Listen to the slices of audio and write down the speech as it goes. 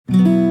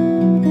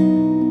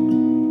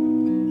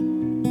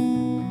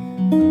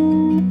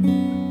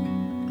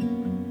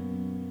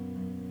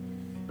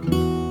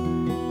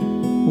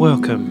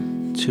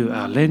Welcome to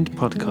our Lent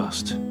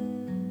podcast.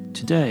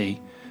 Today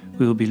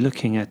we will be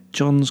looking at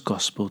John's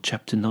Gospel,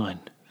 chapter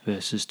 9,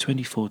 verses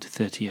 24 to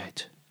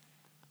 38.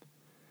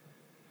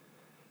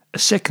 A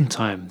second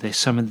time they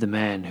summoned the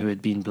man who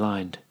had been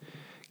blind.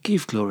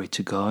 "Give glory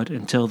to God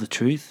and tell the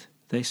truth,"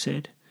 they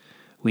said.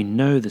 "We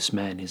know this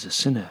man is a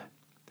sinner."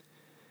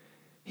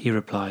 He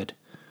replied,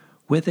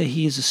 "Whether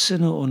he is a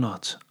sinner or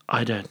not,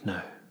 I don't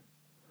know.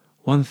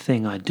 One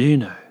thing I do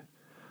know,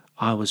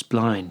 I was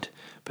blind,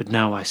 but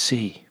now I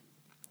see."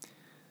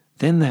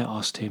 Then they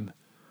asked him,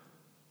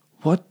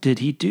 "What did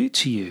he do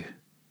to you?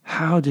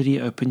 How did he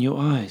open your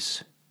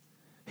eyes?"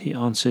 He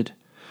answered,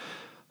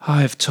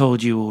 "I have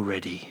told you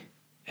already,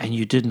 and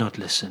you did not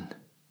listen.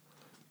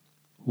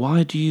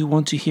 Why do you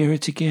want to hear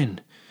it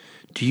again?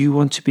 Do you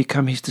want to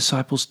become his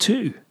disciples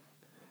too?"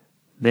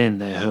 Then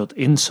they hurled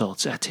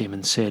insults at him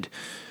and said,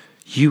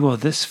 "You are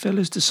this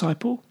fellow's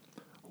disciple?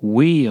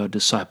 We are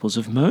disciples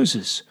of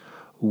Moses.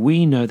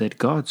 We know that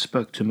God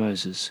spoke to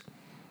Moses.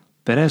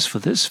 But as for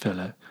this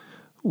fellow,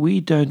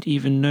 we don't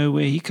even know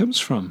where he comes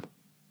from."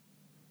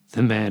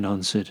 The man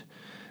answered,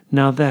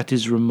 "Now that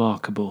is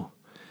remarkable.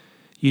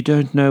 You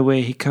don't know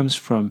where he comes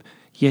from,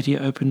 yet he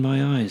opened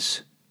my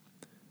eyes.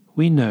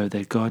 We know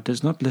that God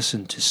does not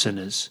listen to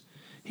sinners.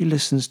 He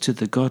listens to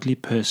the godly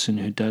person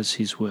who does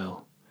his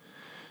will.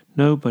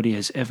 Nobody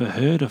has ever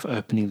heard of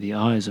opening the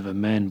eyes of a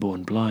man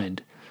born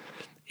blind.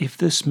 If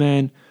this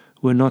man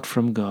were not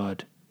from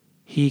God,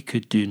 he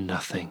could do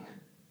nothing."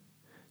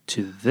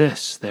 To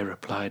this they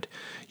replied,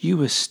 "You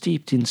were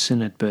steeped in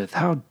sin at birth.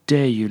 How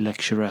dare you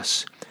lecture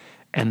us?"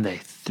 And they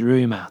threw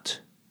him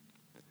out.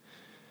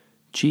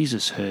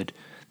 Jesus heard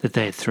that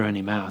they had thrown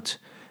him out,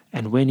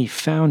 and when he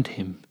found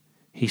him,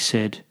 he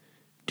said,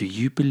 "Do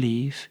you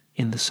believe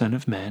in the Son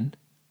of Man?"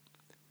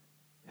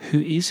 "Who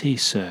is he,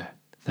 sir?"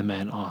 the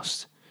man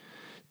asked.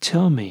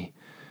 "Tell me,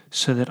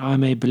 so that I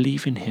may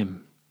believe in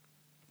him."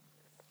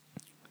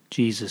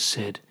 Jesus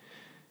said,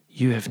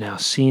 "You have now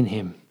seen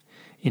him.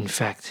 In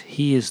fact,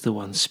 he is the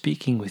one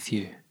speaking with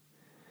you."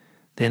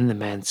 Then the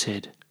man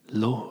said,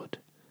 "Lord,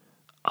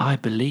 I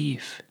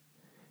believe,"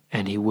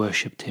 and he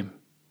worshipped him.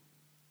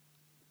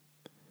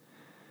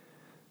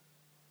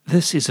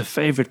 This is a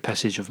favorite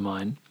passage of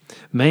mine,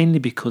 mainly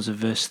because of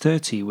verse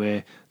 30,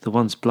 where the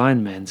once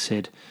blind man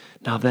said,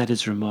 "Now that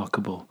is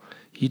remarkable.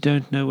 You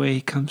don't know where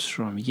he comes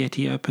from, yet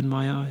he opened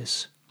my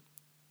eyes."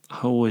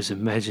 I always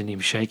imagine him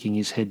shaking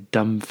his head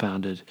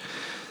dumbfounded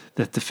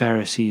that the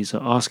Pharisees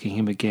are asking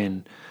him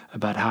again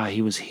about how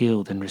he was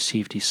healed and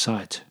received his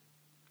sight.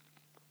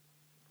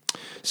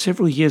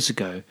 Several years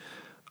ago,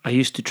 I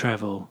used to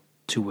travel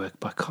to work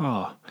by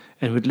car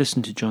and would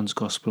listen to John's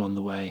Gospel on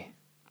the way.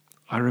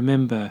 I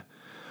remember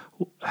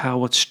how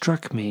what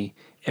struck me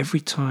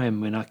every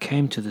time when I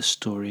came to this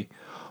story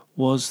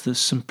was the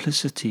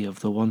simplicity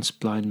of the once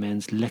blind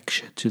man's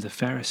lecture to the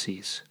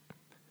Pharisees.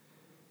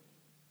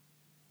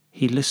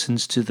 He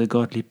listens to the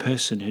godly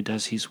person who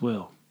does his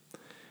will.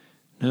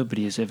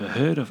 Nobody has ever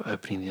heard of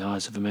opening the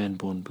eyes of a man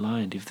born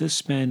blind. If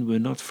this man were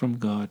not from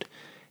God,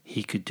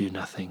 he could do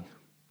nothing.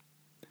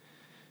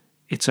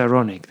 It's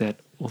ironic that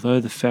although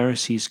the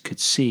Pharisees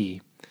could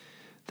see,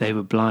 they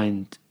were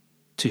blind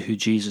to who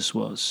Jesus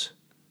was.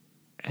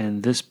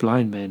 And this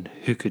blind man,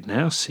 who could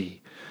now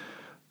see,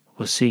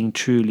 was seeing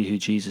truly who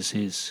Jesus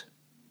is.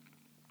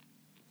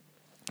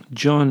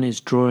 John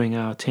is drawing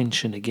our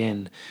attention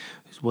again,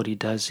 what he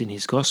does in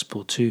his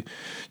gospel, to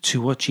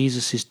what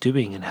Jesus is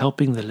doing and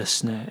helping the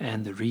listener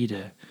and the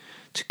reader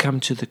to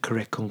come to the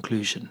correct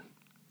conclusion,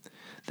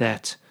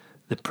 that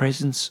the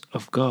presence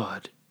of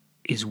God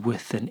is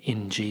with and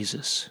in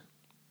Jesus,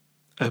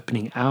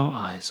 opening our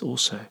eyes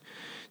also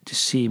to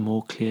see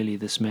more clearly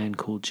this man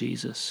called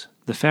Jesus.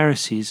 The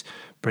Pharisees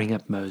bring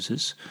up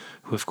Moses,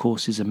 who of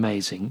course is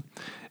amazing,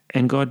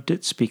 and God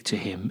did speak to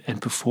him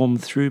and perform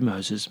through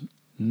Moses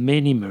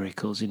many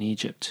miracles in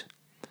Egypt.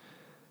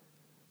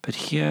 But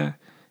here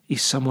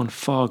is someone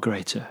far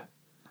greater,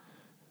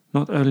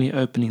 not only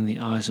opening the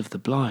eyes of the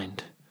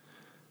blind,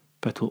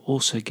 but will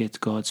also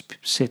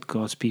set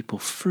God's people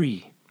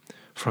free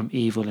from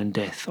evil and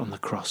death on the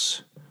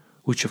cross,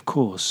 which of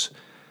course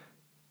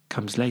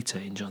comes later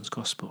in John's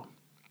Gospel.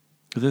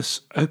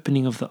 This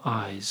opening of the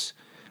eyes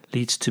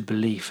leads to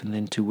belief and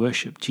then to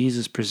worship.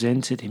 Jesus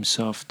presented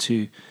himself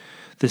to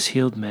this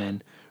healed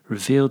man,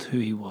 revealed who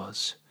he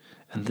was,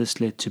 and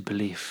this led to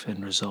belief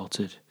and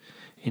resulted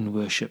in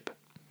worship.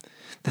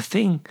 The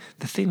thing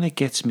that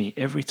gets me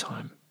every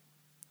time,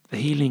 the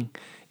healing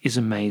is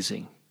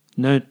amazing,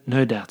 no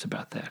doubt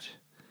about that.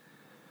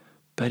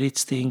 But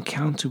it's the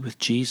encounter with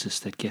Jesus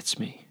that gets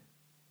me.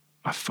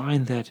 I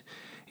find that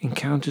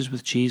encounters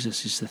with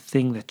Jesus is the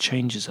thing that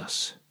changes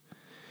us.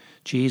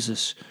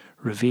 Jesus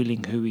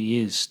revealing who he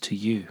is to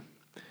you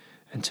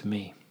and to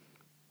me.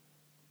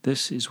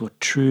 This is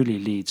what truly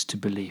leads to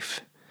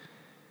belief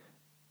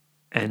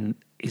and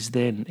is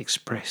then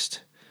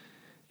expressed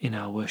in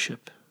our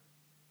worship.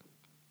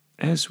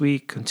 As we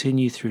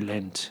continue through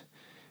Lent,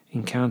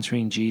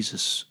 encountering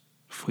Jesus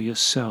for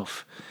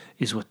yourself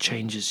is what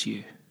changes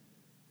you.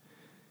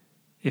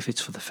 If it's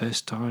for the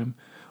first time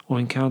or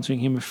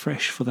encountering Him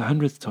afresh for the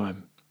 100th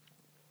time.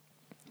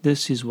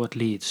 This is what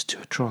leads to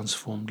a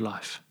transformed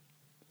life.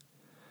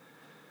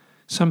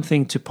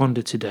 Something to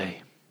ponder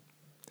today.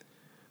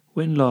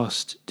 When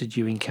last did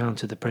you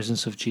encounter the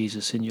presence of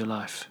Jesus in your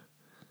life?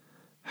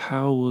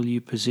 How will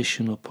you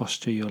position or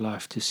posture your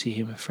life to see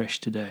Him afresh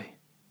today?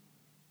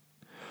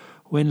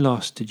 When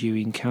last did you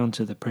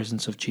encounter the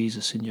presence of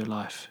Jesus in your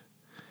life?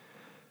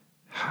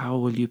 How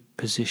will you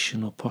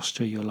position or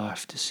posture your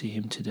life to see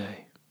Him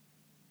today?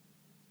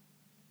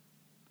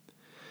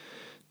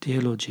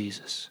 Dear Lord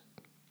Jesus,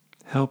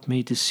 help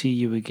me to see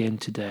You again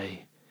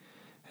today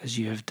as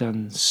You have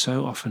done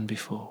so often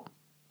before.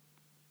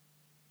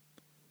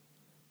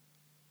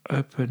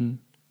 Open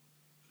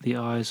the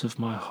eyes of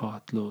my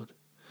heart, Lord,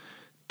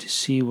 to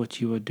see what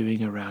You are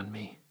doing around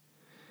me,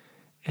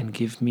 and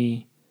give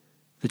me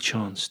the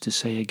chance to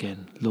say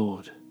again,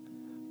 Lord,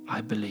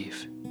 I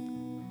believe.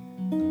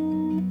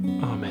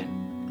 Amen.